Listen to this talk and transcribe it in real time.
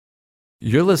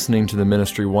You're listening to the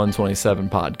Ministry 127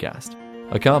 podcast,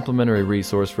 a complimentary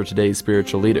resource for today's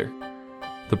spiritual leader.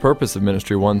 The purpose of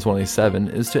Ministry 127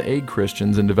 is to aid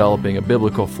Christians in developing a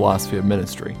biblical philosophy of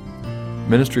ministry.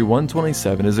 Ministry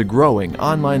 127 is a growing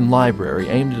online library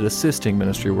aimed at assisting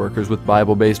ministry workers with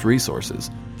Bible-based resources,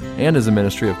 and is a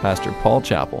ministry of Pastor Paul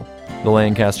Chappell, the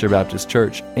Lancaster Baptist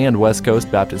Church, and West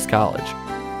Coast Baptist College.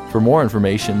 For more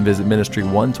information, visit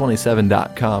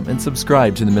ministry127.com and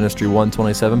subscribe to the Ministry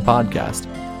 127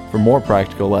 podcast for more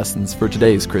practical lessons for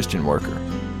today's Christian worker.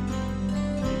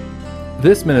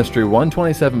 This Ministry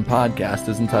 127 podcast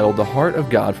is entitled The Heart of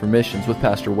God for Missions with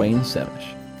Pastor Wayne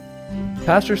Semish.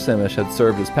 Pastor Semish had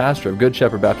served as pastor of Good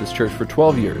Shepherd Baptist Church for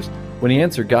 12 years when he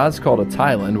answered God's call to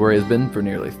Thailand, where he has been for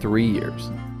nearly 3 years.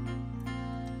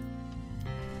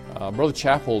 Brother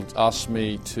Chappell asked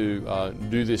me to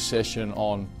do this session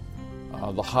on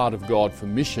the heart of God for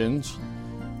missions,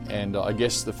 and I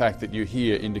guess the fact that you're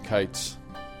here indicates,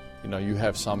 you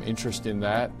have some interest in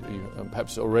that.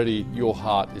 Perhaps already your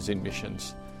heart is in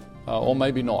missions, or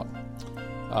maybe not.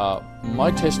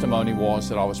 My testimony was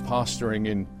that I was pastoring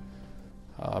in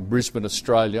Brisbane,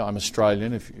 Australia. I'm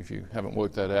Australian, if you haven't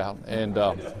worked that out, and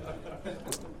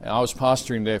I was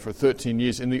pastoring there for 13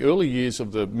 years. In the early years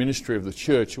of the ministry of the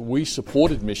church, we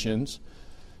supported missions,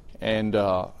 and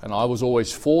I was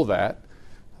always for that.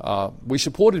 We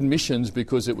supported missions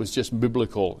because it was just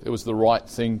biblical. It was the right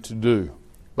thing to do.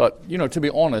 But, to be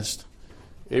honest,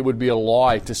 it would be a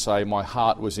lie to say my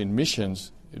heart was in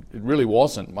missions. It really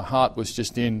wasn't. My heart was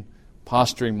just in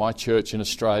pastoring my church in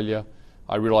Australia.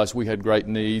 I realised we had great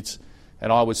needs,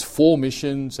 and I was for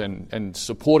missions and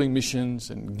supporting missions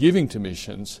and giving to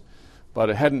missions, but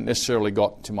it hadn't necessarily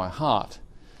got to my heart.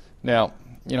 Now,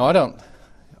 I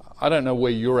don't know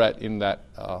where you're at in that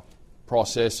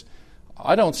process.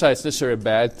 I don't say it's necessarily a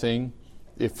bad thing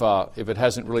if it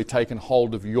hasn't really taken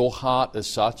hold of your heart as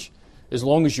such, as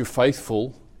long as you're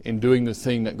faithful in doing the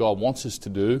thing that God wants us to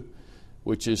do,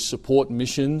 which is support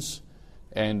missions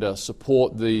and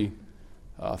support the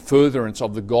furtherance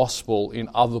of the gospel in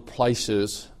other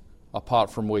places apart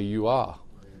from where you are.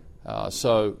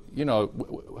 So,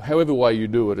 however way you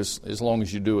do it, as long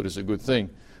as you do it, is a good thing.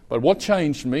 But what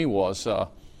changed me was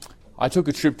I took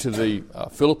a trip to the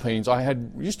Philippines. I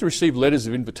used to receive letters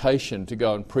of invitation to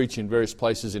go and preach in various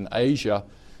places in Asia.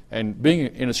 And being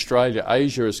in Australia,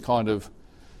 Asia is kind of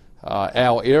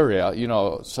our area,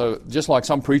 So just like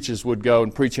some preachers would go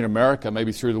and preach in America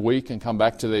maybe through the week and come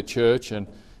back to their church. And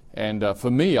for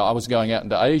me, I was going out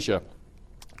into Asia.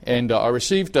 And I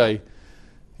received a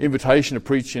invitation to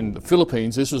preach in the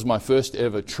Philippines. This was my first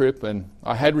ever trip. And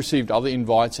I had received other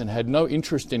invites and had no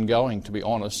interest in going, to be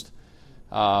honest.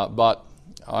 But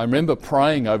I remember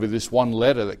praying over this one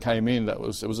letter that came in. It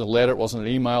was a letter, it wasn't an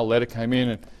email. Letter came in,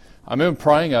 and I remember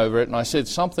praying over it, and I said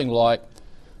something like,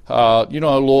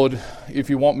 Lord, if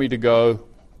you want me to go,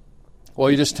 well,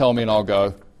 you just tell me and I'll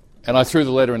go. And I threw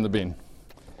the letter in the bin.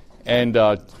 And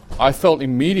I felt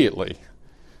immediately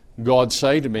God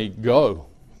say to me, go.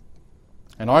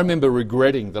 And I remember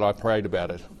regretting that I prayed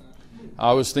about it.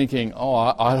 I was thinking,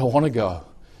 I don't want to go.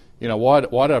 Why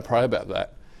did I pray about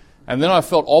that? And then I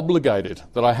felt obligated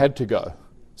that I had to go.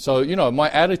 So,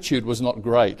 my attitude was not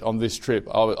great on this trip.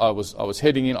 I was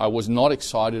heading in. I was not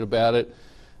excited about it.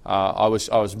 I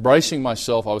was bracing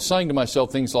myself. I was saying to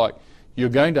myself things like, you're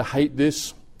going to hate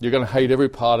this. You're going to hate every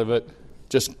part of it.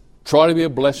 Just try to be a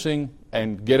blessing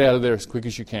and get out of there as quick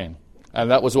as you can.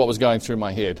 And that was what was going through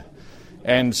my head.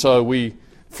 And so we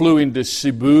flew into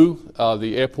Cebu,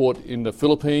 the airport in the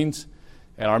Philippines.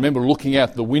 And I remember looking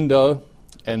out the window,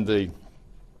 and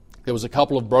there was a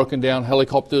couple of broken down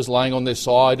helicopters laying on their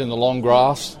side in the long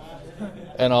grass.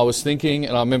 And I was thinking,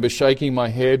 and I remember shaking my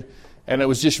head, and it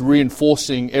was just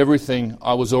reinforcing everything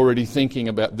I was already thinking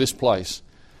about this place.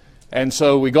 And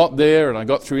so we got there, and I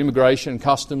got through immigration and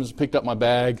customs, picked up my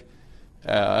bag,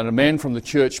 and a man from the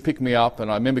church picked me up, and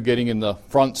I remember getting in the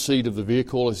front seat of the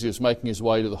vehicle as he was making his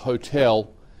way to the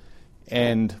hotel,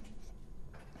 and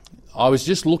I was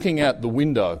just looking out the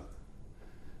window.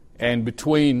 And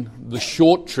between the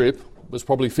short trip, was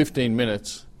probably 15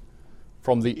 minutes,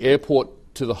 from the airport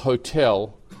to the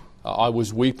hotel, I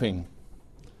was weeping.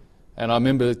 And I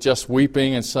remember just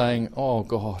weeping and saying, oh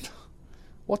God,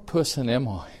 what person am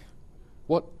I?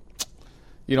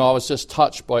 I was just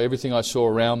touched by everything I saw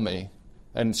around me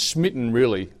and smitten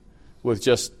really with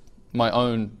just my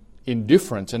own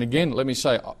indifference. And again, let me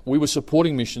say, we were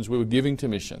supporting missions, we were giving to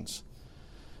missions.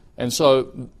 And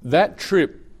so that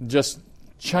trip just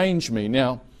changed me.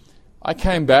 Now, I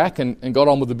came back and got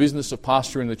on with the business of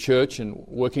pastoring the church and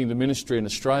working the ministry in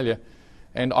Australia,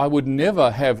 and I would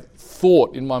never have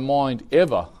thought in my mind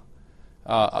ever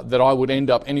that I would end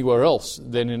up anywhere else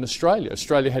than in Australia.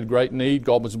 Australia had great need.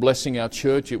 God was blessing our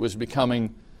church. It was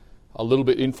becoming a little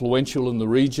bit influential in the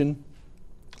region.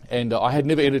 And I had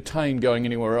never entertained going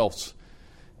anywhere else.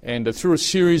 And through a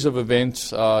series of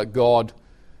events, God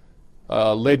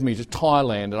led me to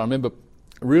Thailand. And I remember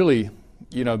really,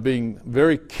 being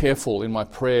very careful in my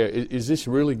prayer. Is this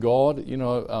really God?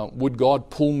 Would God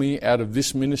pull me out of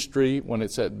this ministry when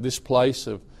it's at this place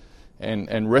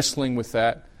and wrestling with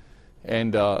that?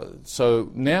 And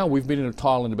so now we've been in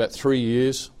Thailand about 3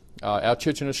 years. Our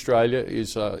church in Australia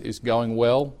is going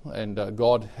well, and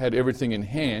God had everything in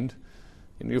hand.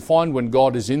 And you'll find when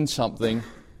God is in something,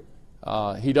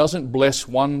 He doesn't bless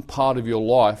one part of your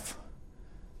life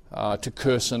to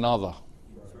curse another.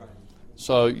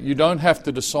 So you don't have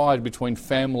to decide between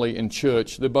family and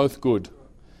church. They're both good.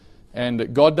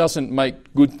 And God doesn't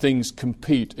make good things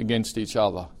compete against each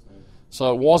other.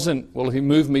 So it wasn't, well, if He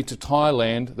moved me to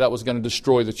Thailand, that was going to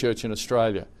destroy the church in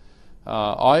Australia.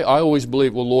 I always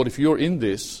believe, well, Lord, if you're in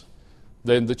this,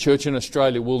 then the church in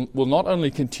Australia will not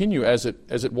only continue as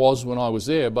it was when I was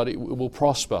there, but it will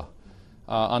prosper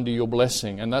under your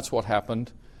blessing. And that's what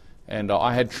happened. And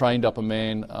I had trained up a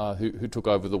man who took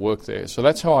over the work there. So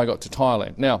that's how I got to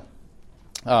Thailand. Now,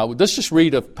 let's just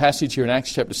read a passage here in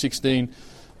Acts chapter 16,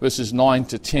 verses 9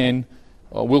 to 10.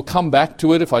 We'll come back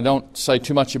to it if I don't say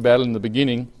too much about it in the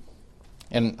beginning.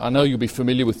 And I know you'll be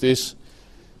familiar with this.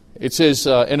 It says,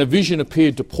 and a vision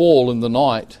appeared to Paul in the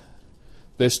night.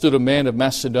 There stood a man of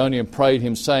Macedonia and prayed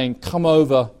him, saying, come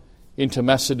over into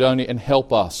Macedonia and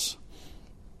help us.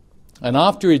 And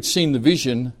after he'd seen the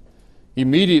vision,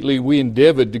 immediately we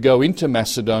endeavored to go into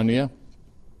Macedonia,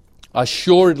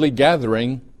 assuredly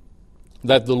gathering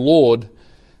that the Lord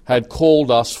had called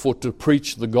us for to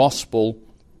preach the gospel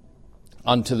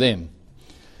unto them.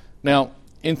 Now,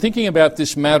 in thinking about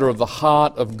this matter of the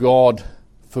heart of God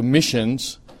for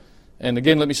missions, and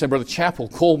again, let me say, Brother Chappell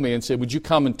called me and said, would you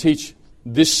come and teach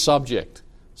this subject?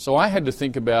 So I had to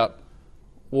think about,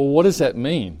 well, what does that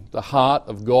mean? The heart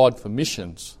of God for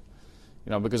missions.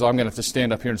 Because I'm going to have to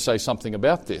stand up here and say something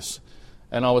about this.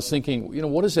 And I was thinking,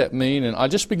 what does that mean? And I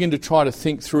just began to try to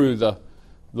think through the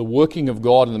working of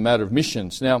God in the matter of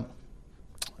missions. Now,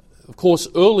 of course,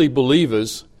 early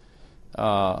believers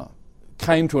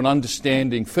came to an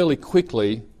understanding fairly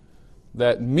quickly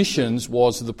that missions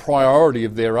was the priority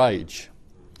of their age.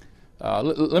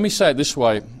 Let me say it this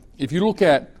way. If you look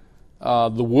at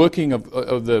the working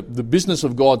of the business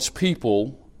of God's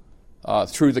people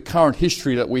through the current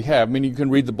history that we have, you can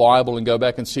read the Bible and go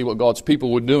back and see what God's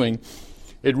people were doing,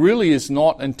 it really is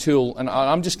not until, and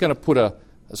I'm just going to put a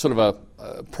sort of a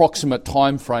approximate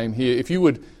time frame here. If you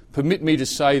would permit me to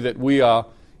say that we are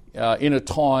in a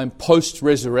time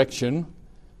post-resurrection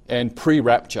and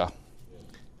pre-rapture.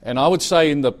 And I would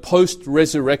say in the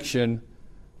post-resurrection,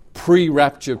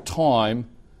 pre-rapture time,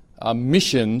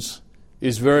 missions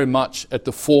is very much at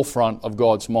the forefront of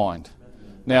God's mind.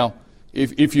 Now,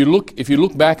 if you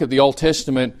look back at the Old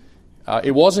Testament,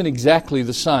 it wasn't exactly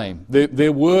the same.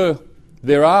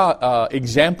 There are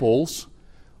examples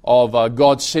of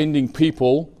God sending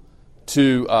people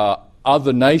to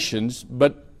other nations,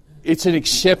 but it's an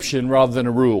exception rather than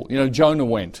a rule. Jonah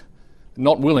went,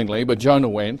 not willingly, but Jonah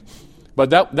went. But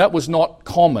that was not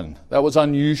common. That was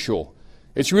unusual.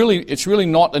 It's really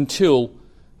not until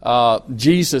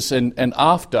Jesus and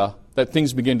after that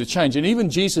things begin to change. And even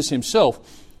Jesus himself,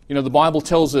 the Bible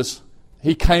tells us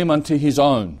he came unto his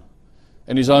own,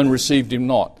 and his own received him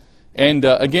not. And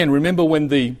again, remember when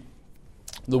the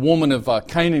woman of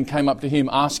Canaan came up to him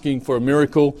asking for a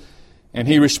miracle, and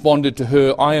he responded to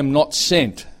her, I am not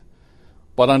sent,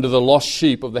 but unto the lost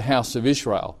sheep of the house of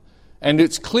Israel. And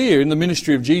it's clear in the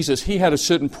ministry of Jesus, he had a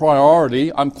certain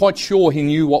priority. I'm quite sure he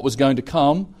knew what was going to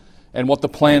come and what the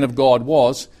plan of God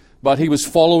was, but he was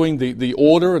following the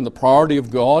order and the priority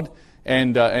of God,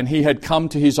 and he had come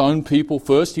to his own people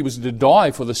first. He was to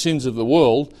die for the sins of the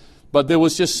world, but there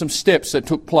was just some steps that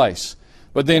took place.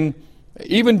 But then,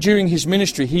 even during his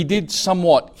ministry, he did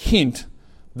somewhat hint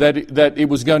that it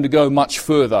was going to go much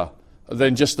further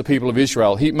than just the people of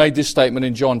Israel. He made this statement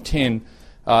in John 10,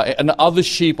 and other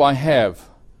sheep I have,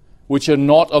 which are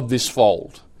not of this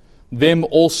fold. Them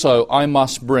also I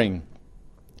must bring,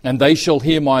 and they shall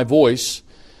hear my voice,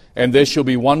 and there shall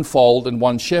be one fold and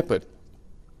one shepherd.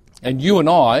 And you and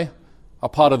I are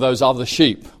part of those other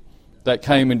sheep that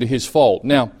came into his fold.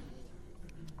 Now,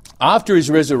 after his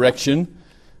resurrection,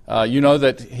 you know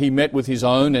that he met with his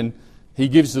own, and he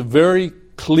gives a very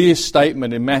clear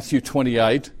statement in Matthew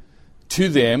 28 to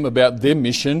them about their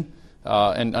mission.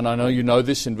 And I know you know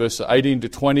this in verse 18 to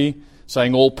 20,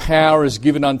 saying, all power is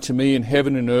given unto me in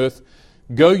heaven and earth.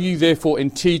 Go ye therefore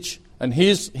and teach And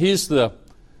here's the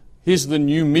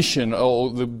new mission, or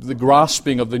the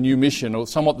grasping of the new mission, or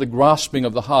somewhat the grasping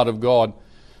of the heart of God.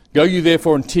 Go you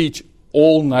therefore and teach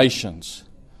all nations.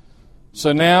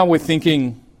 So now we're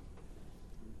thinking,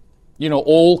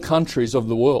 all countries of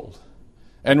the world.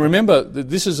 And remember that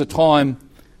this is a time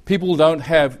people don't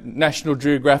have National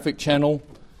Geographic Channel.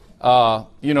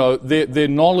 Their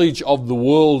knowledge of the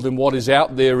world and what is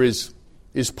out there is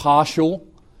partial.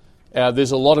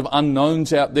 There's a lot of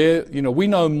unknowns out there. We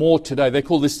know more today. They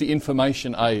call this the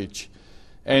information age.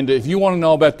 And if you want to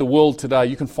know about the world today,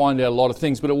 you can find out a lot of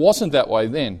things. But it wasn't that way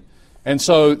then. And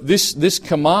so this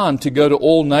command to go to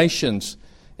all nations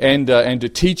and to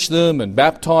teach them and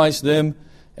baptize them,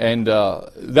 and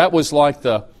that was like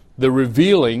the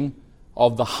revealing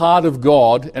of the heart of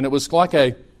God. And it was like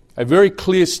a very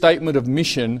clear statement of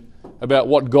mission about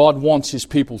what God wants His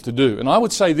people to do. And I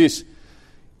would say this: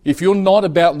 if you're not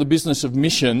about the business of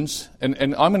missions, and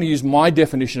I'm going to use my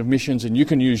definition of missions and you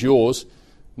can use yours,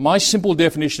 my simple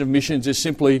definition of missions is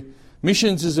simply,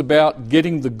 missions is about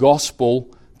getting the gospel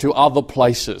to other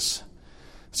places.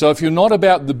 So if you're not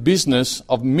about the business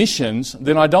of missions,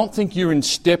 then I don't think you're in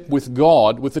step with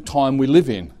God with the time we live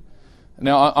in.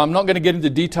 Now, I'm not going to get into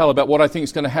detail about what I think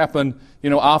is going to happen,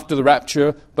 after the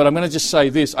rapture, but I'm going to just say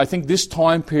this: I think this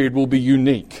time period will be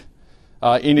unique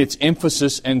in its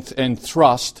emphasis and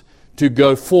thrust to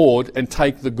go forward and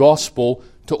take the gospel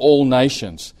to all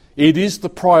nations. It is the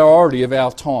priority of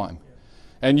our time.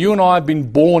 And you and I have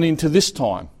been born into this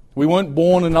time. We weren't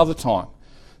born another time.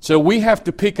 So we have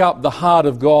to pick up the heart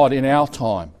of God in our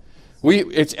time.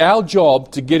 It's our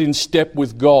job to get in step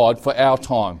with God for our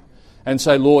time and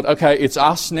say, Lord, okay, it's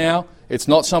us now. It's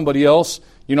not somebody else.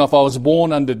 If I was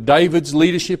born under David's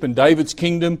leadership and David's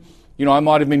kingdom, I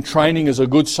might have been training as a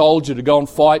good soldier to go and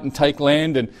fight and take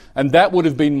land, and that would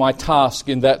have been my task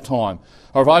in that time.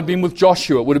 Or if I'd been with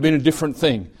Joshua, it would have been a different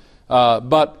thing.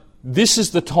 But this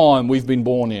is the time we've been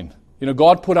born in.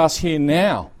 God put us here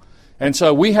now. And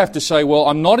so we have to say, well,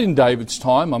 I'm not in David's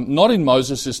time. I'm not in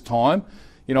Moses' time.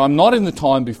 I'm not in the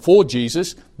time before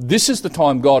Jesus. This is the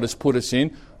time God has put us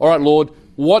in. All right, Lord,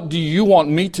 what do you want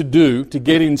me to do to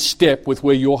get in step with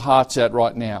where your heart's at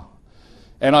right now?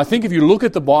 And I think if you look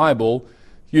at the Bible,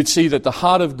 you'd see that the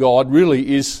heart of God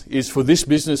really is for this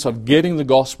business of getting the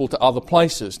gospel to other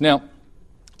places. Now,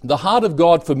 the heart of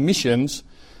God for missions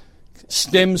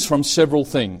stems from several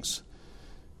things.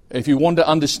 If you want to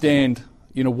understand,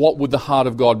 what would the heart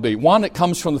of God be? One, it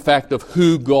comes from the fact of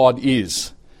who God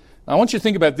is. Now, I want you to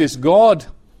think about this. God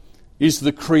is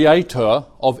the creator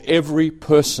of every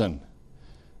person.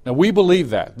 Now, we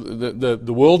believe that.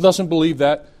 The world doesn't believe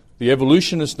that. The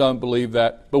evolutionists don't believe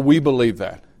that, but we believe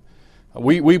that.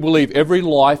 We believe every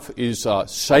life is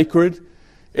sacred,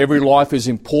 every life is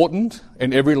important,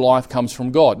 and every life comes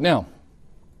from God. Now,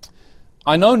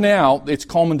 I know now it's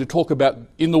common to talk about,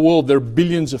 in the world there are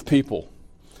billions of people.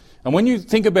 And when you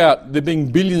think about there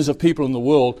being billions of people in the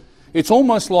world, it's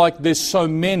almost like there's so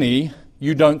many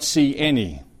you don't see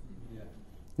any.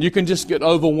 You can just get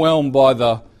overwhelmed by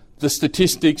the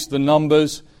statistics, the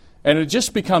numbers, and it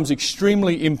just becomes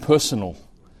extremely impersonal.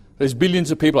 There's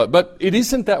billions of people. But it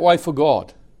isn't that way for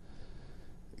God.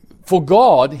 For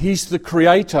God, He's the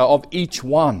creator of each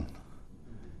one.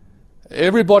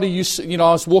 Everybody, I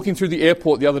was walking through the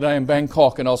airport the other day in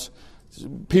Bangkok, and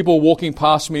people walking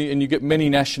past me, and you get many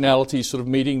nationalities sort of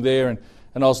meeting there,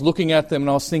 and I was looking at them, and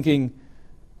I was thinking,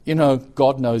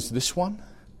 God knows this one.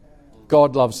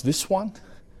 God loves this one.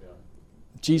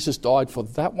 Jesus died for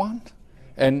that one.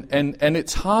 And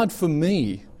it's hard for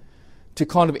me to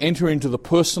kind of enter into the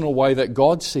personal way that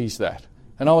God sees that.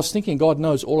 And I was thinking, God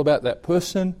knows all about that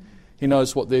person. He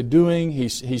knows what they're doing.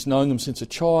 He's known them since a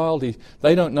child.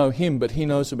 They don't know Him, but He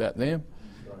knows about them.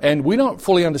 And we don't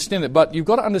fully understand it. But you've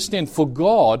got to understand, for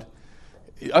God,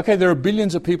 okay, there are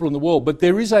billions of people in the world, but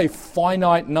there is a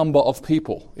finite number of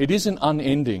people. It isn't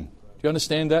unending. Do you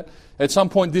understand that? At some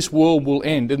point, this world will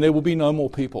end, and there will be no more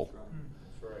people.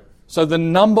 So the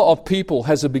number of people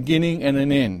has a beginning and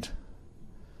an end.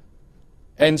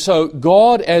 And so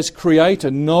God as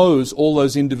creator knows all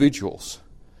those individuals.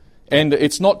 And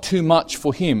it's not too much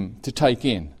for Him to take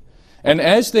in. And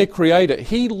as their creator,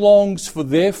 He longs for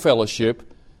their fellowship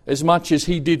as much as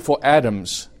He did for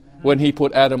Adam's when He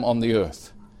put Adam on the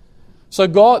earth. So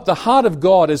God, the heart of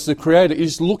God as the creator,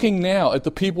 is looking now at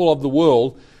the people of the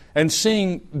world and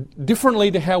seeing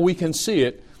differently to how we can see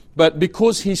it. But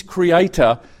because He's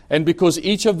creator, and because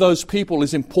each of those people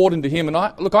is important to Him, and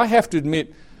I have to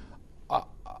admit,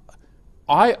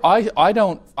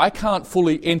 I can't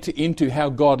fully enter into how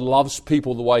God loves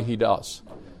people the way He does,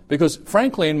 because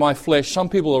frankly, in my flesh, some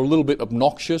people are a little bit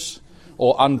obnoxious,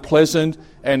 or unpleasant.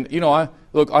 And, I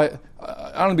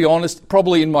want to be honest,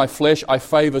 probably in my flesh, I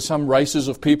favour some races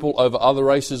of people over other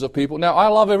races of people. Now, I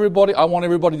love everybody. I want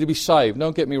everybody to be saved.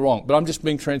 Don't get me wrong. But I'm just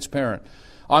being transparent.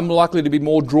 I'm likely to be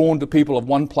more drawn to people of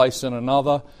one place than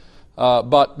another.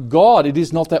 But God, it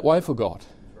is not that way for God.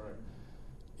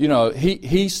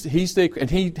 He's there, and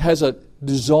He has a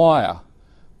desire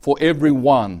for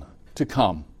everyone to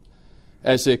come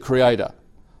as their Creator.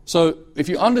 So if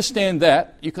you understand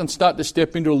that, you can start to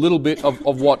step into a little bit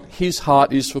of what His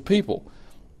heart is for people.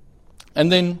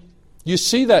 And then you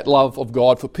see that love of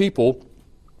God for people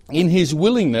in His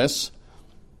willingness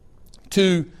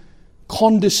to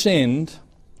condescend,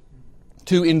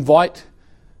 to invite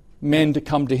men to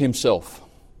come to Himself.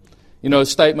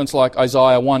 Statements like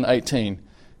Isaiah 1:18,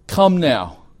 "Come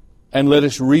now, and let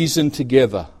us reason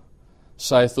together,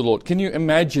 saith the Lord." Can you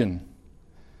imagine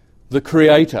the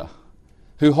Creator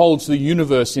who holds the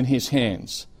universe in His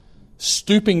hands,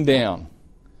 stooping down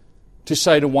to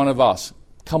say to one of us,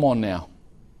 "Come on now,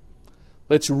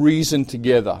 let's reason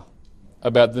together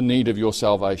about the need of your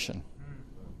salvation"?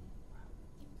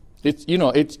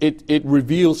 It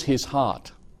reveals His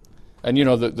heart. And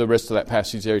the rest of that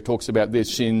passage there, He talks about their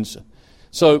sins.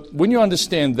 So when you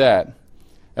understand that,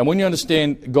 and when you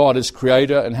understand God as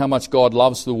Creator and how much God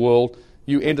loves the world,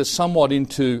 you enter somewhat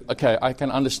into, okay, I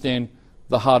can understand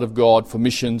the heart of God for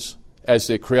missions as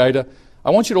their Creator.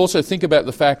 I want you to also think about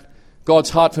the fact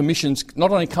God's heart for missions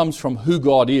not only comes from who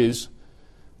God is,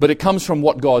 but it comes from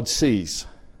what God sees.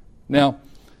 Now,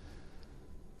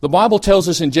 the Bible tells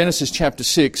us in Genesis chapter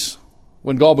 6,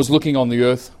 when God was looking on the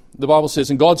earth, the Bible says,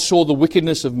 "And God saw the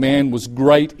wickedness of man was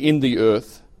great in the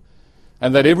earth,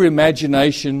 and that every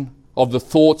imagination of the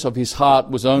thoughts of his heart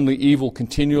was only evil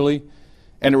continually.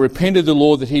 And it repented the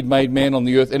Lord that He'd made man on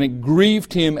the earth, and it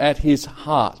grieved Him at His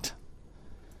heart."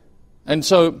 And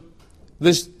so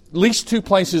there's at least two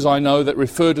places I know that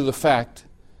refer to the fact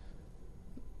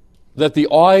that the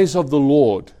eyes of the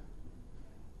Lord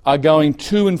are going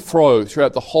to and fro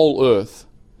throughout the whole earth.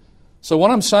 So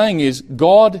what I'm saying is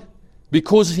God,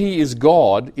 because He is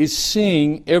God, is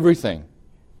seeing everything.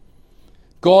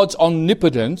 God's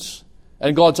omnipotence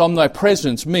and God's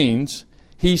omnipresence means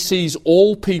He sees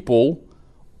all people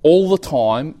all the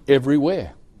time,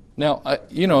 everywhere. Now,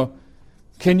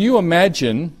 can you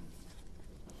imagine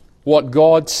what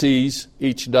God sees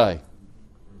each day?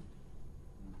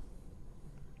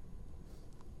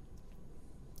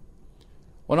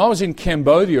 When I was in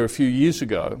Cambodia a few years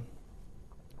ago,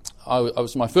 I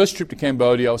was my first trip to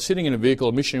Cambodia. I was sitting in a vehicle,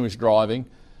 a missionary was driving,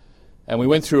 and we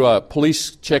went through a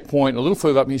police checkpoint a little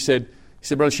further up, and he said,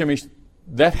 "Brother Shemish,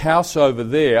 that house over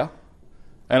there,"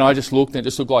 and I just looked, and it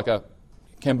just looked like a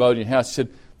Cambodian house. He said,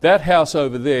 "That house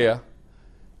over there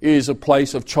is a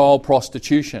place of child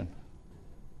prostitution."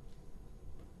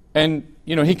 And,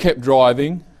 he kept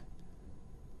driving,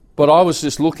 but I was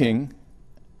just looking,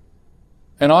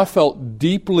 and I felt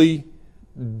deeply,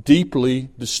 deeply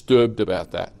disturbed about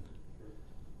that.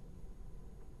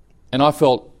 And I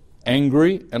felt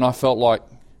angry, and I felt like,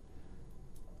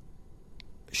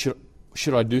 should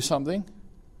I do something?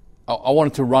 I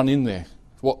wanted to run in there.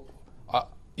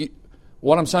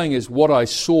 What I'm saying is what I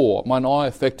saw, mine eye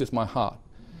affecteth my heart.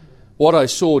 What I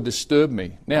saw disturbed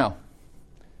me. Now,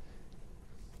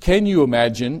 can you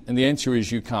imagine, and the answer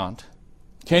is you can't,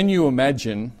 can you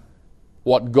imagine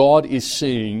what God is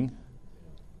seeing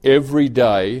every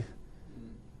day,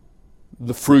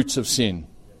 the fruits of sin?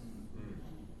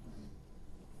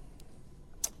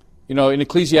 In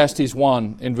Ecclesiastes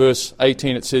 1, in verse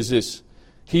 18, it says this,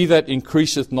 "He that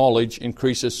increaseth knowledge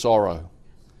increaseth sorrow."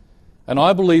 And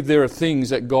I believe there are things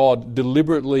that God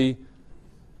deliberately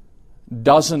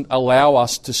doesn't allow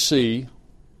us to see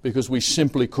because we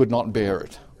simply could not bear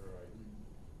it.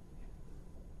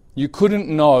 You couldn't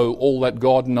know all that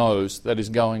God knows that is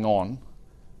going on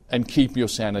and keep your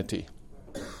sanity.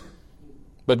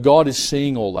 But God is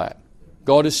seeing all that.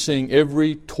 God is seeing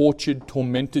every tortured,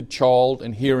 tormented child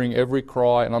and hearing every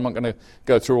cry. And I'm not going to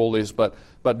go through all this, but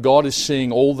God is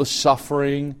seeing all the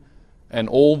suffering and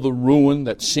all the ruin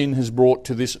that sin has brought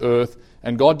to this earth.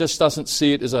 And God just doesn't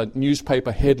see it as a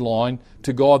newspaper headline.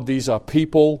 To God, these are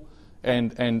people,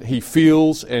 and He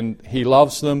feels and He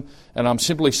loves them. And I'm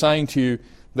simply saying to you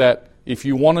that if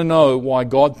you want to know why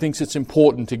God thinks it's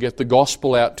important to get the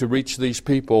gospel out to reach these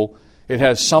people, it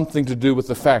has something to do with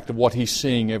the fact of what He's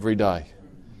seeing every day.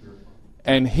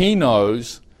 And He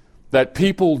knows that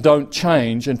people don't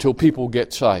change until people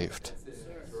get saved.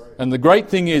 And the great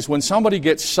thing is, when somebody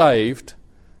gets saved,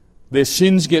 their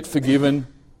sins get forgiven,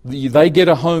 they get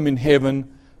a home in heaven,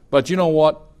 but you know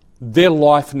what? Their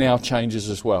life now changes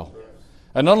as well.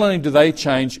 And not only do they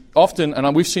change, often,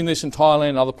 and we've seen this in Thailand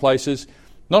and other places,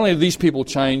 not only do these people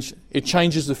change, it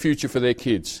changes the future for their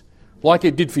kids. Like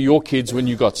it did for your kids when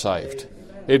you got saved.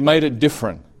 It made it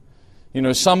different. You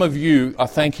know, some of you are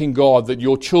thanking God that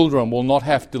your children will not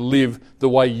have to live the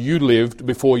way you lived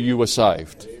before you were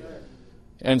saved.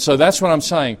 And so that's what I'm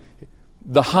saying.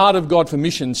 The heart of God for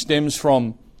mission stems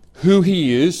from who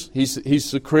He is.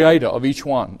 He's the creator of each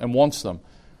one and wants them.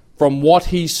 From what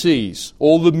He sees,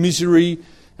 all the misery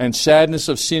and sadness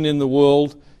of sin in the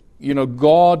world, you know,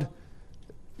 God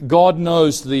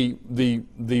knows the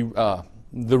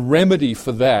remedy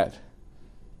for that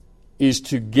is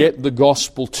to get the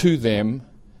gospel to them,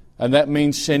 and that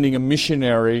means sending a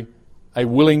missionary, a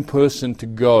willing person to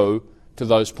go to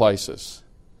those places.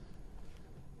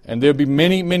 And there'll be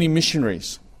many, many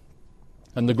missionaries,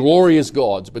 and the glory is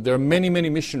God's, but there are many,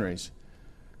 many missionaries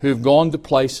who've gone to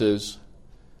places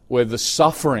where the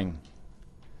suffering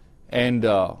and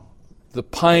the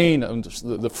pain and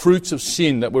the fruits of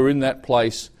sin that were in that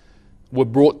place were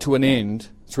brought to an end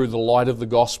through the light of the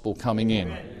gospel coming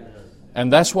in.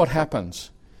 And that's what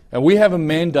happens. And we have a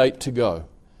mandate to go.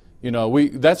 You know,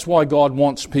 that's why God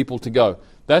wants people to go.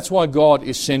 That's why God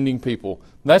is sending people.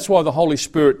 That's why the Holy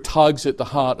Spirit tugs at the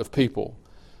heart of people.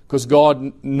 Because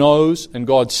God knows and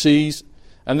God sees.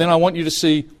 And then I want you to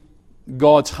see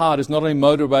God's heart is not only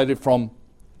motivated from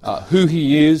who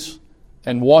He is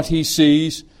and what He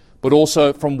sees, but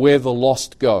also from where the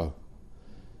lost go.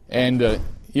 And,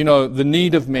 you know, the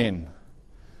need of men.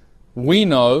 We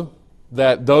know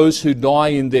that those who die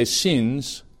in their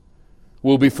sins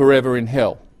will be forever in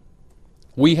hell.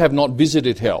 We have not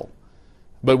visited hell,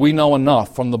 but we know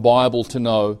enough from the Bible to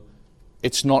know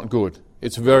it's not good.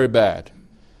 It's very bad.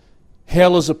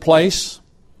 Hell is a place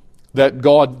that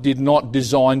God did not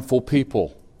design for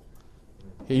people.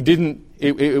 He didn't.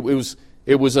 It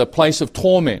was a place of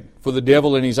torment for the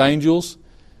devil and his angels.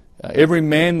 Every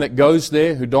man that goes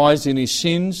there who dies in his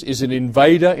sins is an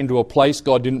invader into a place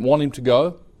God didn't want him to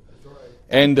go.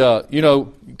 And, you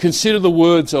know, consider the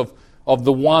words of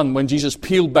the one when Jesus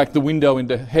peeled back the window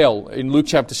into hell in Luke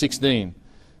chapter 16.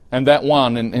 And that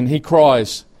one, and he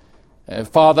cries,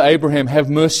 Father Abraham, have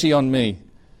mercy on me,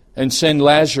 and send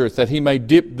Lazarus that he may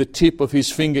dip the tip of his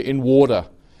finger in water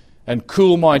and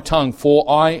cool my tongue, for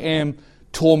I am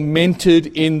tormented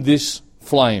in this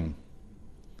flame.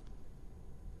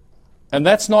 And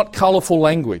that's not colourful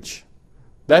language.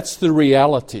 That's the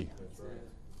reality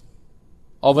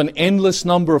of an endless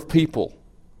number of people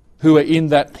who are in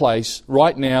that place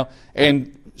right now.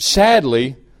 And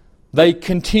sadly, they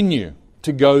continue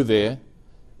to go there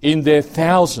in their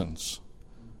thousands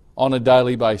on a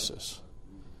daily basis.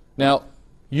 Now,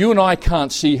 you and I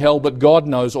can't see hell, but God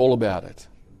knows all about it.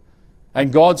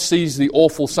 And God sees the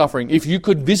awful suffering. If you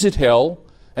could visit hell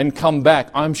and come back,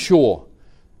 I'm sure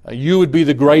you would be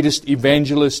the greatest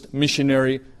evangelist,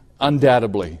 missionary,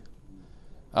 undoubtedly.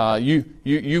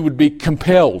 You would be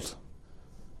compelled,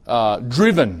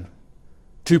 driven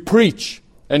to preach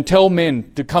and tell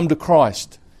men to come to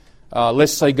Christ,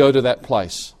 lest they go to that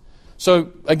place.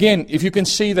 So again, if you can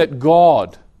see that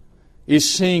God is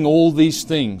seeing all these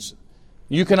things,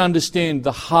 you can understand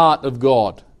the heart of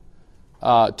God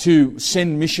to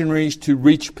send missionaries to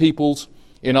reach peoples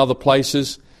in other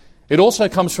places. It also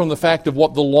comes from the fact of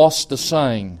what the lost are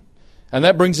saying. And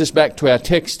that brings us back to our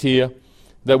text here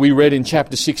that we read in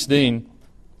chapter 16.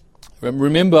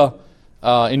 Remember,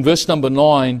 in verse number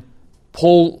 9,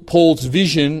 Paul's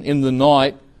vision in the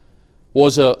night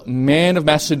was a man of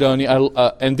Macedonia.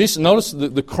 And this, notice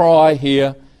the cry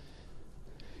here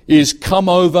is, come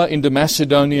over into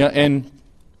Macedonia and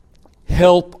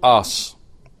help us.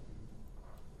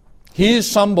 Here's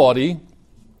somebody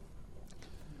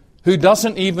who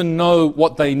doesn't even know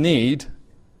what they need,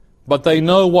 but they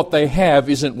know what they have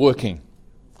isn't working.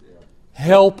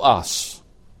 Help us.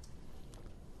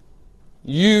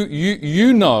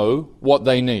 You know what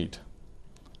they need.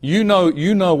 You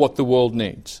know what the world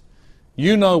needs.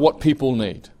 You know what people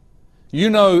need. You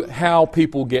know how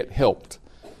people get helped.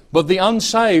 But the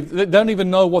unsaved, they don't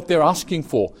even know what they're asking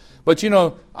for. But you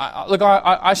know,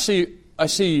 I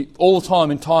see all the time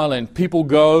in Thailand, people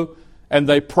go and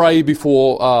they pray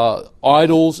before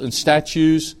idols and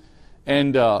statues,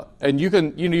 and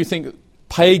you think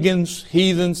pagans,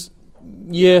 heathens.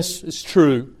 Yes, it's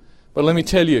true, but let me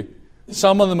tell you,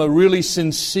 some of them are really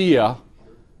sincere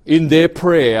in their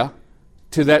prayer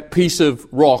to that piece of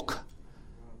rock,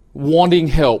 wanting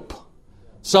help.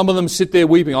 Some of them sit there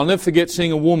weeping. I'll never forget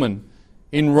seeing a woman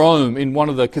in Rome, in one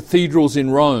of the cathedrals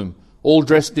in Rome, all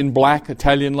dressed in black,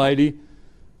 Italian lady,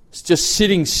 just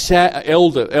sitting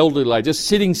elderly lady, just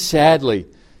sitting sadly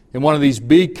in one of these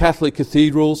big Catholic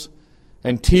cathedrals,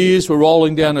 and tears were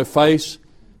rolling down her face.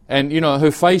 And,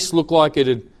 her face looked like it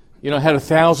had, had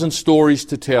 1,000 stories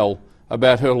to tell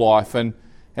about her life. And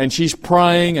she's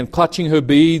praying and clutching her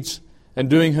beads and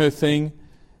doing her thing.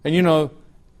 And,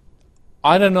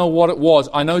 I don't know what it was.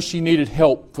 I know she needed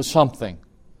help for something.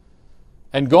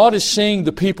 And God is seeing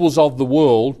the peoples of the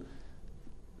world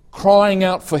crying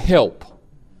out for help.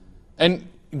 And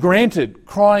granted,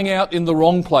 crying out in the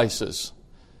wrong places.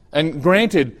 And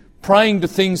granted, praying to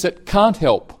things that can't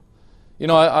help.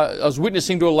 I was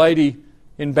witnessing to a lady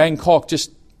in Bangkok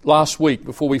just last week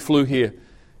before we flew here.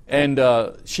 And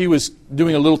she was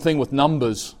doing a little thing with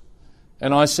numbers.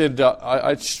 And I said,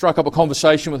 I struck up a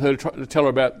conversation with her to tell her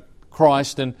about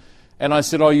Christ. And I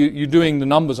said, you're doing the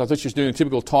numbers. I thought she was doing a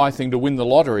typical Thai thing to win the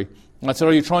lottery. And I said,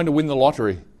 are you trying to win the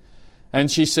lottery? And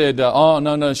she said,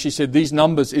 no. She said, these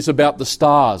numbers is about the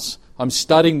stars. I'm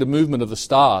studying the movement of the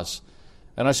stars.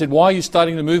 And I said, why are you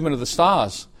studying the movement of the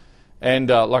stars?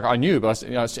 And I knew, but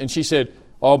and she said,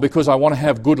 because I want to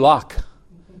have good luck.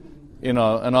 And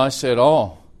I said,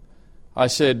 you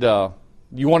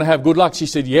want to have good luck? She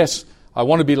said, yes, I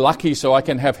want to be lucky so I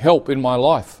can have help in my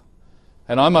life.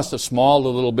 And I must have smiled a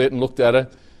little bit and looked at her.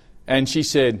 And she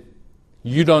said,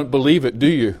 you don't believe it, do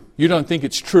you? You don't think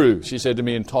it's true, she said to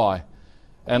me in Thai.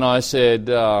 And I said,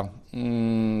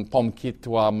 Pom kit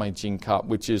wa mai jing kap,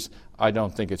 which is, I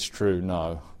don't think it's true,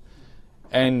 no.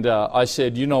 And I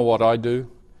said, you know what I do?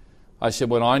 I said,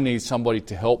 when I need somebody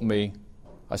to help me,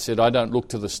 I said, I don't look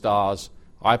to the stars.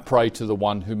 I pray to the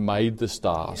one who made the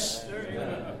stars.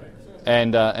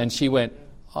 And she went,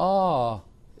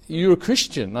 you're a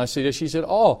Christian? I said, yes. She said,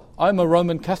 I'm a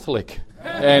Roman Catholic.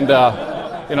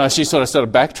 And, she sort of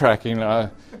started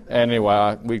backtracking.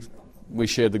 Anyway, we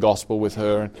shared the gospel with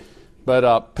her.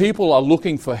 But people are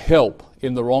looking for help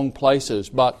in the wrong places,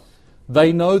 but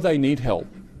they know they need help.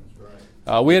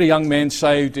 We had a young man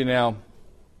saved in our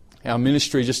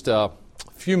ministry just a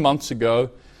few months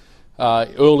ago,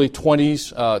 early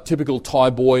 20s, typical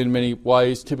Thai boy in many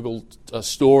ways, typical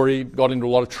story, got into a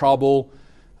lot of trouble.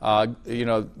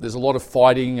 There's a lot of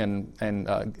fighting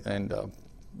and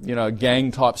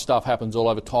gang type stuff happens all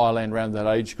over Thailand around that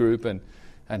age group. And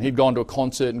he'd gone to a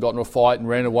concert and got into a fight and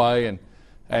ran away.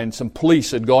 And some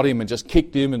police had got him and just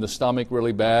kicked him in the stomach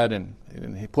really bad. And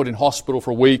he put in hospital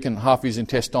for a week and half his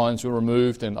intestines were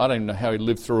removed. And I don't even know how he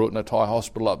lived through it in a Thai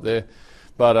hospital up there.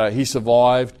 But he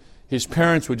survived. His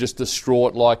parents were just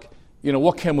distraught,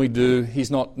 what can we do? He's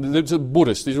not, these are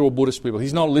Buddhists, these are all Buddhist people.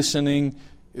 He's not listening.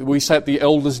 We sat the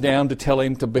elders down to tell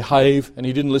him to behave, and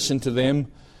he didn't listen to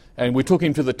them. And we took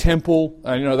him to the temple,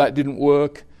 and that didn't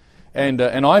work. And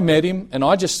I met him, and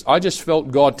I just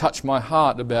felt God touch my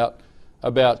heart about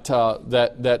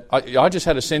that. I just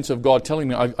had a sense of God telling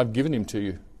me, I've given him to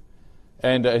you.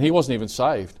 And he wasn't even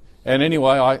saved. And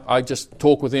anyway, I just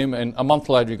talked with him, and a month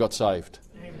later he got saved.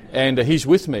 Amen. And he's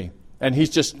with me. And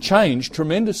he's just changed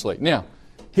tremendously. Now,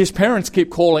 his parents keep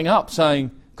calling up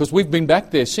saying, because we've been back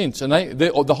there since, and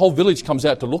the whole village comes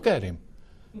out to look at him.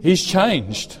 He's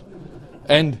changed.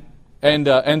 And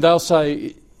they'll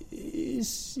say,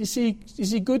 is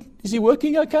he good? Is he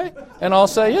working okay? And I'll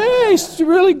say, yeah, he's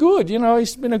really good.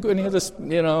 He's been a good, and he had this,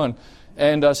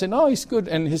 and I said, no, he's good.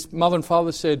 And his mother and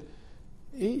father said,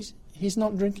 he's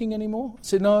not drinking anymore? I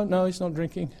said, no, he's not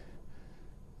drinking.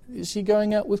 Is he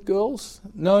going out with girls?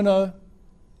 No.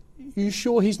 You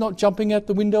sure he's not jumping out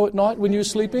the window at night when you're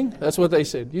sleeping? That's what they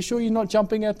said. You sure you're not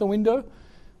jumping out the window?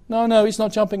 No, he's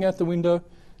not jumping out the window.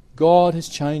 God has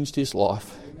changed his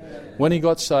life. Amen. When he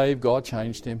got saved, God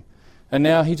changed him. And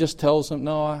now he just tells them,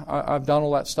 no, I've done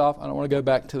all that stuff. I don't want to go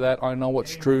back to that. I know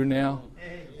what's true now.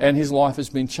 And his life has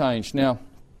been changed. Now,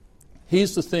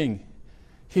 here's the thing.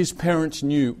 His parents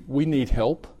knew we need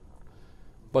help,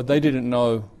 but they didn't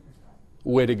know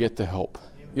where to get the help.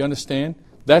 You understand?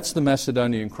 That's the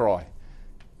Macedonian cry.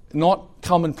 Not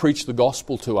come and preach the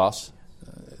gospel to us.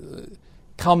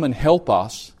 Come and help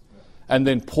us. And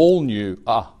then Paul knew,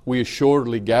 we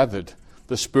assuredly gathered.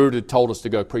 The Spirit had told us to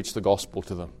go preach the gospel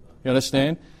to them. You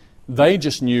understand? They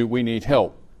just knew we need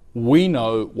help. We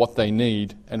know what they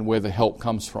need and where the help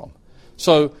comes from.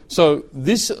 So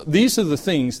these are the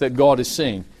things that God is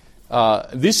seeing.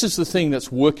 This is the thing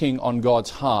that's working on God's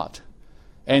heart.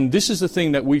 And this is the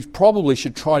thing that we probably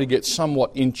should try to get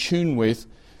somewhat in tune with,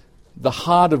 the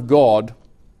heart of God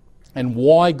and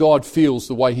why God feels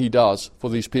the way he does for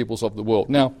these peoples of the world.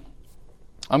 Now,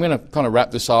 I'm going to kind of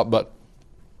wrap this up, but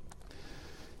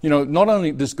not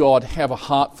only does God have a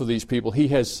heart for these people, he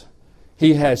has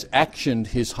actioned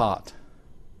his heart.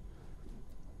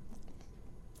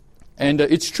 And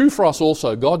it's true for us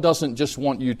also. God doesn't just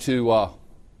want you to,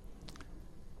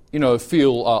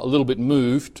 feel a little bit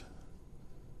moved.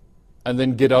 and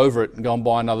then get over it and go and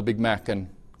buy another Big Mac and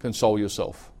console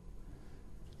yourself.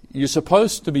 You're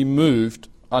supposed to be moved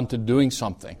unto doing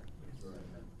something.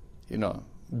 You know,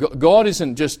 God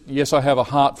isn't just, yes, I have a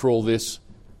heart for all this,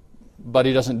 but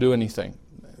He doesn't do anything.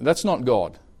 That's not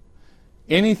God.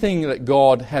 Anything that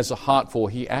God has a heart for,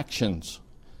 He actions.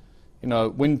 You know,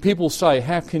 when people say,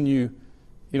 how can you,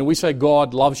 we say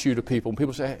God loves you to people. And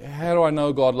people say, how do I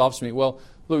know God loves me? Well,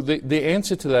 look, the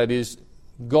answer to that is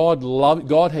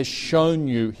God has shown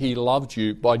you He loved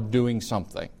you by doing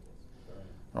something.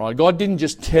 All right? God didn't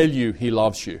just tell you He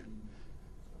loves you.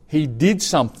 He did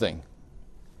something.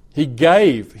 He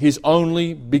gave His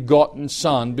only begotten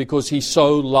Son because He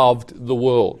so loved the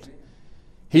world.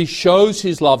 He shows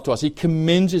His love to us. He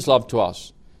commends His love to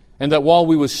us. And that while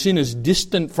we were sinners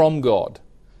distant from God,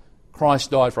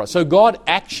 Christ died for us. So God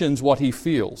actions what He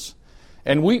feels.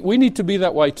 And we need to be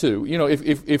that way too. You know,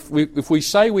 if we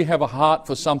say we have a heart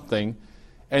for something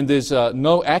and there's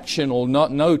no action or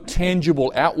no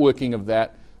tangible outworking of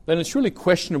that, then it's really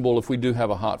questionable if we do have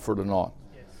a heart for it or not.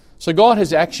 So God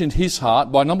has actioned His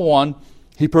heart by, number one,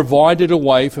 He provided a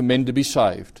way for men to be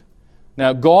saved.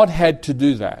 Now, God had to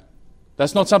do that.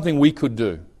 That's not something we could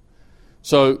do.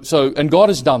 And God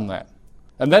has done that.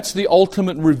 And that's the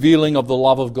ultimate revealing of the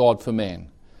love of God for man.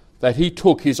 That He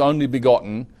took His only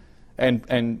begotten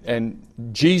and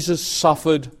Jesus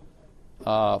suffered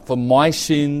for my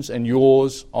sins and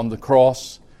yours on the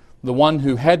cross. The one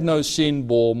who had no sin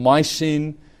bore my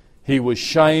sin. He was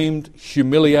shamed,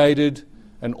 humiliated,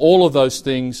 and all of those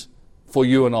things for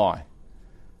you and I.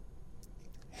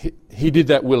 He did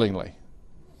that willingly.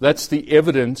 That's the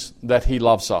evidence that He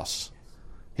loves us.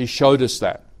 He showed us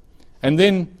that. And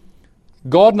then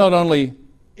God not only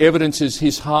evidences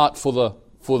His heart for the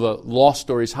lost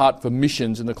or His heart for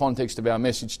missions in the context of our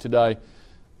message today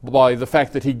by the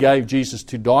fact that He gave Jesus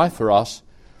to die for us,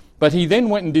 but He then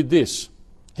went and did this.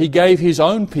 He gave His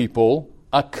own people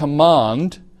a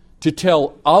command to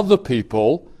tell other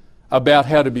people about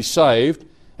how to be saved,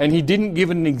 and He didn't give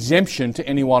an exemption to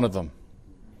any one of them.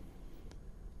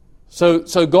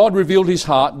 So God revealed His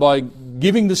heart by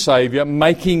giving the Saviour,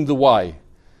 making the way.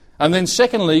 And then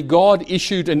secondly, God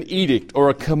issued an edict or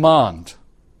a command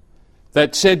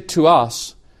that said to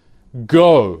us,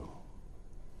 go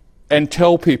and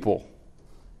tell people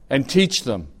and teach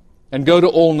them and go to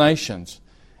all nations.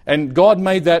 And God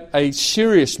made that a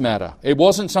serious matter. It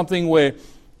wasn't something where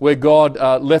God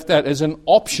left that as an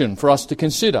option for us to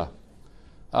consider.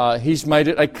 He's made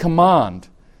it a command.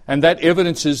 And that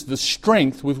evidences the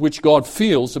strength with which God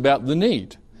feels about the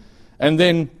need. And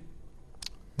then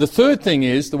the third thing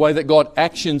is, the way that God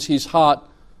actions His heart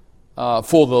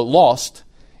for the lost,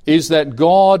 is that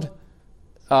God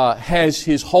has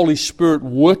His Holy Spirit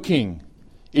working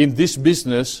in this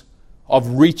business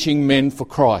of reaching men for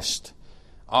Christ.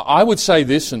 I would say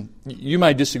this, and you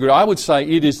may disagree, I would say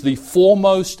it is the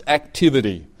foremost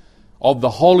activity of the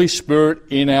Holy Spirit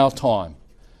in our time,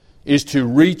 is to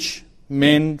reach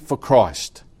men for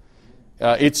Christ.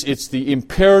 It's the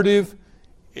imperative,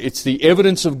 it's the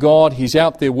evidence of God. He's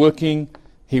out there working.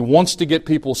 He wants to get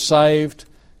people saved.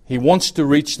 He wants to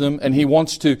reach them, and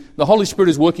the Holy Spirit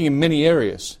is working in many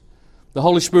areas. The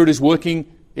Holy Spirit is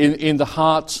working in the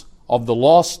hearts of the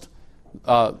lost.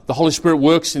 The Holy Spirit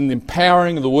works in the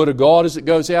empowering of the Word of God as it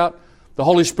goes out. The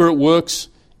Holy Spirit works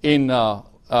in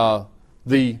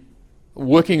the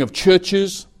working of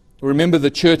churches. Remember the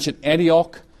church at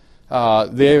Antioch,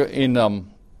 there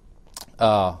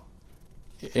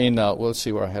let's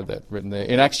see where I have that written there.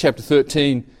 In Acts chapter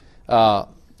 13,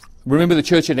 remember the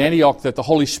church at Antioch, that the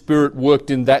Holy Spirit worked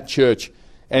in that church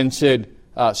and said,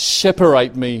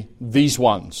 separate me these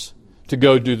ones to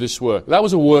go do this work. That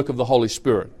was a work of the Holy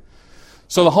Spirit.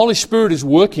 So the Holy Spirit is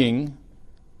working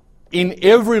in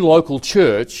every local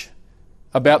church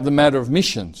about the matter of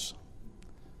missions.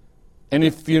 And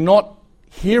if you're not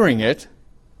hearing it,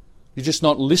 you're just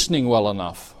not listening well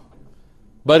enough.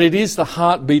 But it is the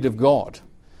heartbeat of God.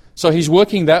 So He's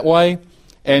working that way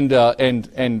and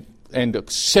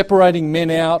separating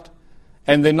men out.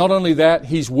 And then not only that,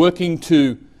 He's working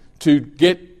to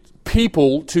get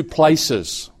people to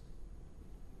places.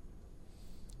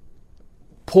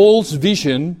 Paul's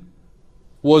vision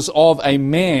was of a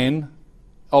man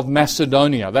of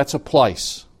Macedonia. That's a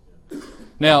place.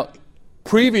 Now,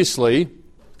 previously,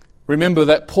 remember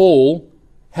that Paul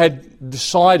had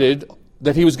decided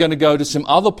that he was going to go to some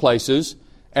other places,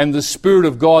 and the Spirit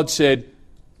of God said,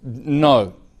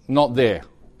 no, not there.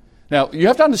 Now, you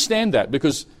have to understand that,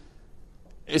 because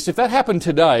if that happened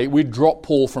today, we'd drop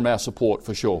Paul from our support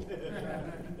for sure.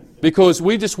 Because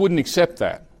we just wouldn't accept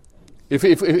that. If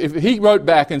he wrote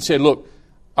back and said, look,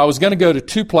 I was going to go to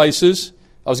 2 places,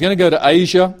 I was going to go to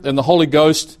Asia, and the Holy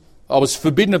Ghost, I was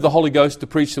forbidden of the Holy Ghost to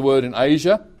preach the word in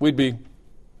Asia. We'd be,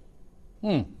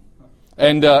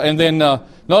 And then not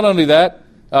only that,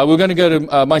 we were going to go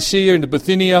to Mysia into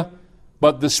Bithynia,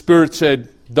 but the Spirit said,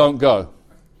 don't go.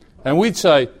 And we'd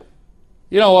say,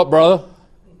 you know what, brother?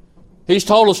 He's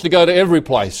told us to go to every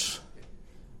place,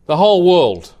 the whole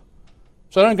world.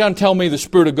 So don't go and tell me the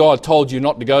Spirit of God told you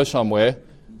not to go somewhere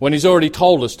when He's already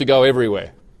told us to go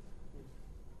everywhere.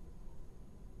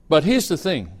 But here's the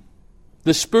thing.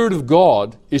 The Spirit of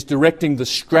God is directing the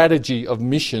strategy of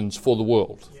missions for the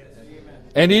world. Yes.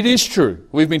 And it is true.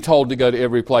 We've been told to go to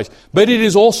every place. But it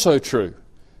is also true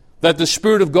that the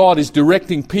Spirit of God is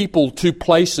directing people to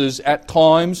places at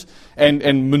times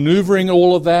and maneuvering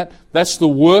all of that. That's the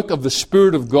work of the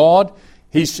Spirit of God.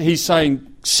 He's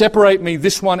saying, separate me,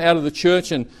 this one out of the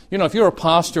church. And, if you're a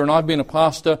pastor, and I've been a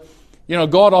pastor,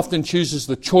 God often chooses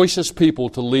the choicest people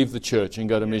to leave the church and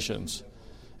go to missions.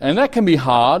 And that can be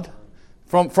hard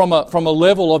from a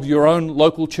level of your own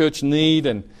local church need.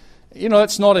 And,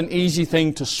 it's not an easy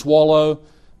thing to swallow,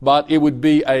 but it would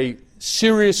be a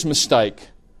serious mistake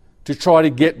to try to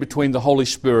get between the Holy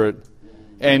Spirit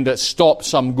and stop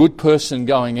some good person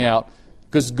going out.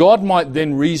 Because God might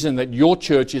then reason that your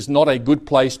church is not a good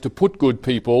place to put good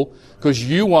people because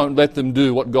you won't let them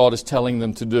do what God is telling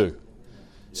them to do.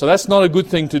 So that's not a good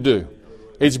thing to do.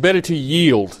 It's better to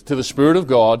yield to the Spirit of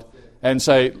God and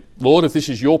say, Lord, if this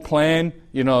is your plan,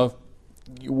 we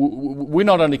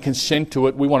not only consent to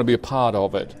it, we want to be a part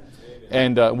of it.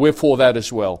 And we're for that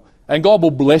as well. And God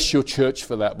will bless your church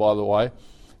for that, by the way.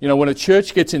 When a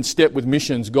church gets in step with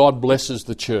missions, God blesses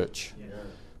the church.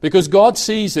 Because God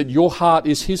sees that your heart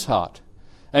is His heart.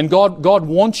 And God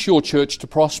wants your church to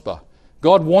prosper.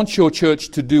 God wants your church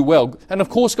to do well. And of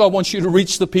course, God wants you to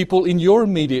reach the people in your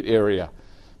immediate area.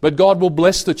 But God will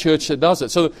bless the church that does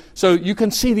it. So you can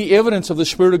see the evidence of the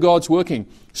Spirit of God's working.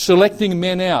 Selecting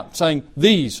men out, saying,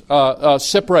 these,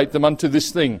 separate them unto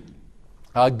this thing.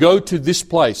 Go to this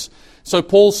place. So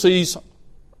Paul sees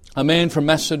a man from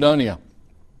Macedonia.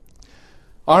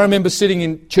 I remember sitting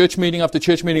in church meeting after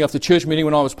church meeting after church meeting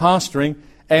when I was pastoring,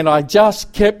 and I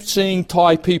just kept seeing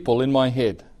Thai people in my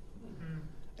head.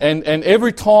 And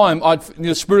every time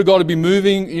the Spirit of God would be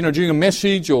moving, during a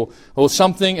message or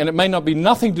something, and it may not be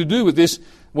nothing to do with this.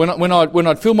 When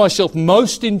I'd feel myself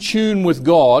most in tune with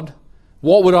God,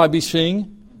 what would I be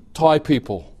seeing? Thai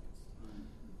people.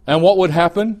 And what would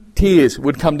happen? Tears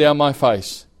would come down my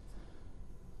face.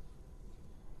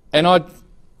 And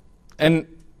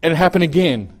it happened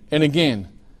again and again.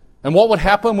 And what would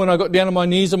happen when I got down on my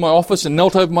knees in my office and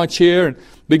knelt over my chair and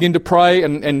began to pray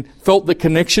and felt the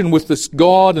connection with this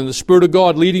God and the Spirit of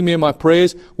God leading me in my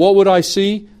prayers? What would I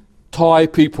see? Thai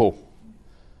people.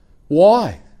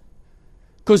 Why?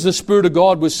 Because the Spirit of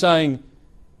God was saying,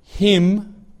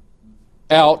 Him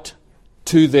out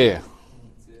to there.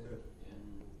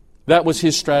 That was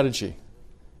His strategy.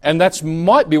 And that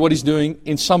might be what He's doing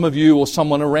in some of you or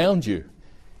someone around you.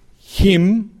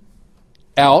 Him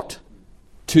out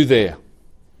to there.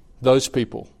 Those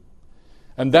people.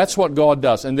 And that's what God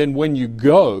does. And then when you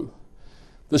go,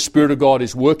 the Spirit of God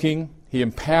is working. He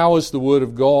empowers the Word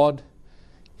of God.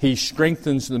 He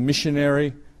strengthens the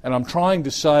missionary. And I'm trying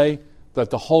to say that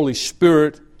the Holy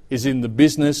Spirit is in the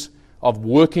business of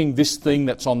working this thing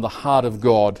that's on the heart of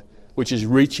God, which is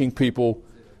reaching people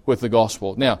with the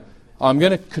gospel. Now, I'm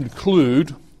going to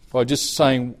conclude by just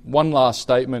saying one last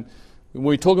statement. When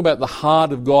we talk about the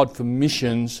heart of God for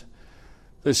missions,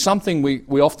 there's something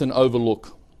we often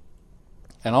overlook.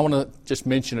 And I want to just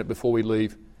mention it before we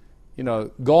leave.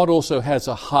 God also has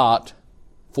a heart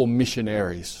for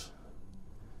missionaries.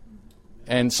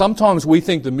 And sometimes we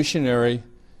think the missionary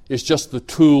is just the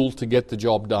tool to get the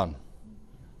job done.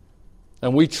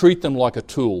 And we treat them like a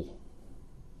tool.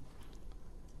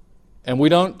 And we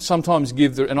don't sometimes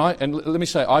give the... And let me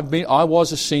say, I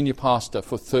was a senior pastor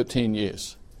for 13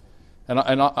 years. And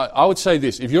I would say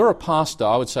this. If you're a pastor,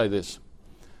 I would say this.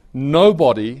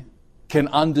 Nobody can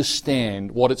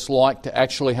understand what it's like to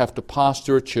actually have to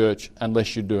pastor a church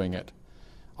unless you're doing it.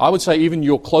 I would say even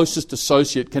your closest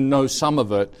associate can know some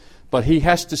of it, but he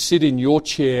has to sit in your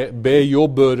chair, bear your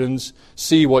burdens,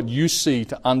 see what you see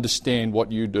to understand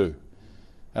what you do.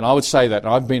 And I would say that,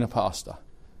 and I've been a pastor.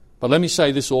 But let me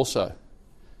say this also.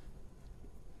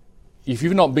 If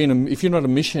you're not a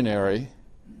missionary,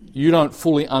 you don't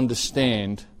fully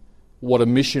understand what a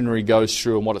missionary goes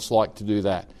through and what it's like to do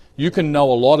that. You can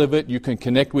know a lot of it, you can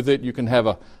connect with it, you can have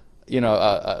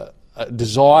a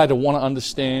desire to want to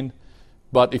understand,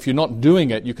 but if you're not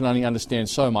doing it, you can only understand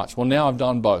so much. Well, now I've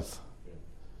done both.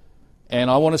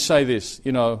 And I want to say this,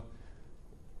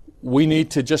 we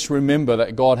need to just remember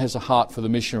that God has a heart for the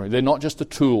missionary. They're not just a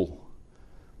tool.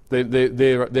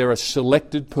 They're a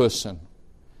selected person.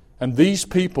 And these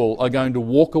people are going to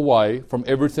walk away from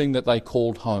everything that they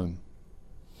called home.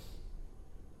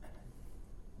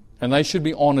 And they should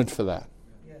be honoured for that.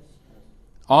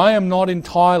 I am not in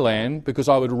Thailand because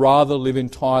I would rather live in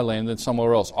Thailand than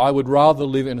somewhere else. I would rather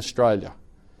live in Australia.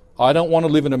 I don't want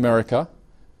to live in America.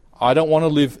 I don't want to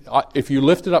live... If you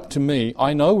left it up to me,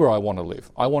 I know where I want to live.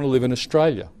 I want to live in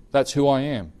Australia. That's who I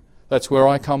am. That's where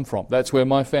I come from. That's where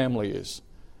my family is.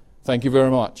 Thank you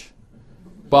very much.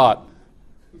 But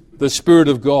the Spirit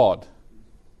of God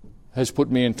has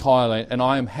put me in Thailand, and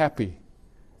I am happy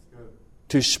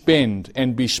to spend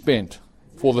and be spent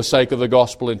for the sake of the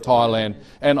gospel in Thailand.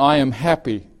 And I am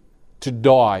happy to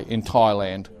die in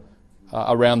Thailand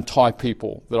around Thai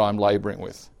people that I'm labouring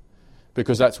with,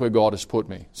 because that's where God has put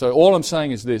me. So all I'm saying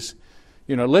is this,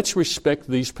 let's respect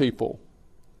these people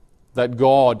that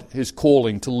God is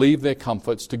calling to leave their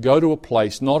comforts, to go to a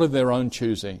place not of their own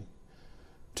choosing,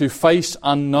 to face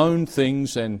unknown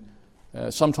things and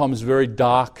sometimes very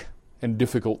dark and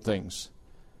difficult things,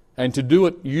 and to do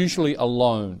it usually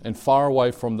alone and far away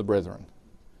from the brethren.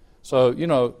 So,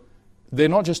 they're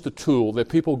not just a tool, they're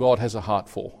people God has a heart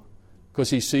for, because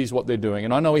He sees what they're doing.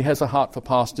 And I know He has a heart for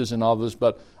pastors and others,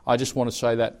 but I just want to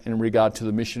say that in regard to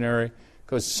the missionary,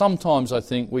 because sometimes I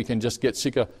think we can just get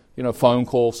sick of, phone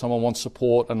calls, someone wants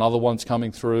support, another one's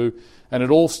coming through, and it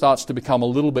all starts to become a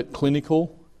little bit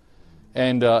clinical,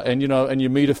 and you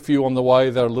meet a few on the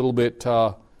way that are a little bit,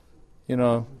 I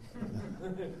don't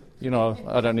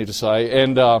need to say,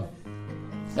 and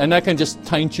that can just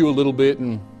taint you a little bit,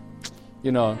 and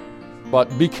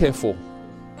but be careful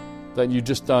that you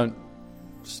just don't,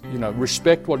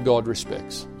 respect what God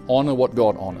respects, honour what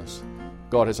God honours.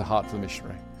 God has a heart for the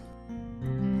missionary.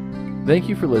 Thank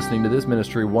you for listening to this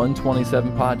Ministry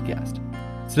 127 podcast.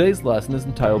 Today's lesson is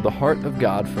entitled The Heart of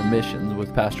God for Missions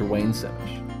with Pastor Wayne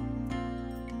Semish.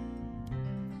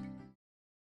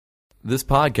 This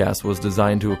podcast was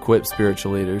designed to equip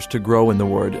spiritual leaders to grow in the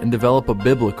Word and develop a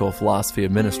biblical philosophy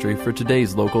of ministry for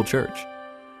today's local church.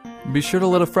 Be sure to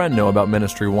let a friend know about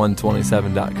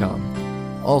Ministry127.com.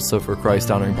 Also, for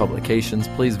Christ-honoring publications,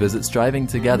 please visit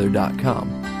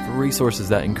strivingtogether.com for resources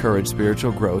that encourage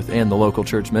spiritual growth and the local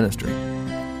church ministry.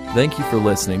 Thank you for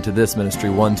listening to this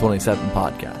Ministry 127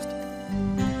 podcast.